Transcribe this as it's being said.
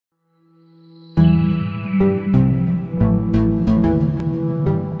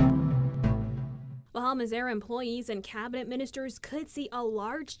Bahamasair employees and cabinet ministers could see a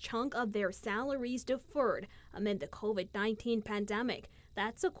large chunk of their salaries deferred amid the COVID-19 pandemic.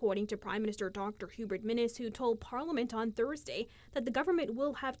 That's according to Prime Minister Dr. Hubert Minnis, who told Parliament on Thursday that the government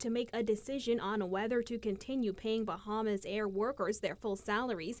will have to make a decision on whether to continue paying Bahamasair workers their full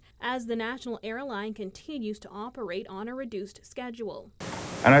salaries as the national airline continues to operate on a reduced schedule.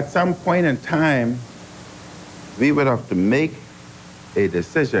 And at some point in time, we would have to make a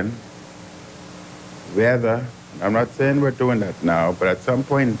decision whether, I'm not saying we're doing that now, but at some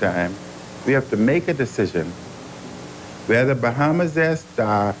point in time, we have to make a decision whether Bahamasair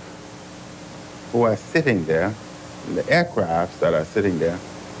staff who are sitting there, the aircrafts that are sitting there,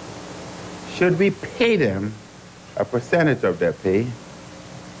 should we pay them a percentage of their pay,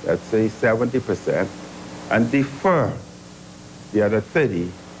 let's say 70%, and defer the other 30%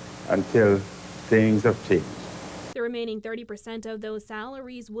 until things have changed. The remaining 30% of those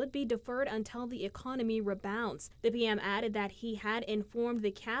salaries would be deferred until the economy rebounds. The PM added that he had informed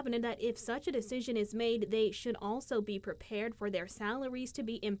the cabinet that if such a decision is made, they should also be prepared for their salaries to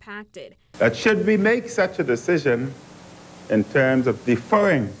be impacted. That should we make such a decision in terms of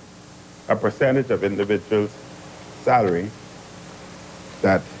deferring a percentage of individuals' salary,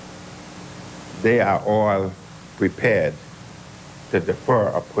 that they are all prepared to defer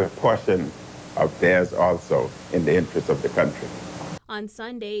a portion of theirs also in the interest of the country. On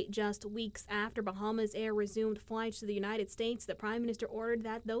Sunday, just weeks after Bahamasair resumed flights to the United States, the Prime Minister ordered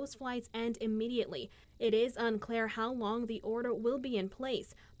that those flights end immediately. It is unclear how long the order will be in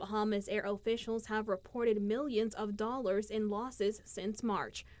place. Bahamasair officials have reported millions of dollars in losses since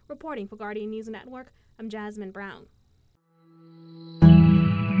March. Reporting for Guardian News Network, I'm Jasmine Brown.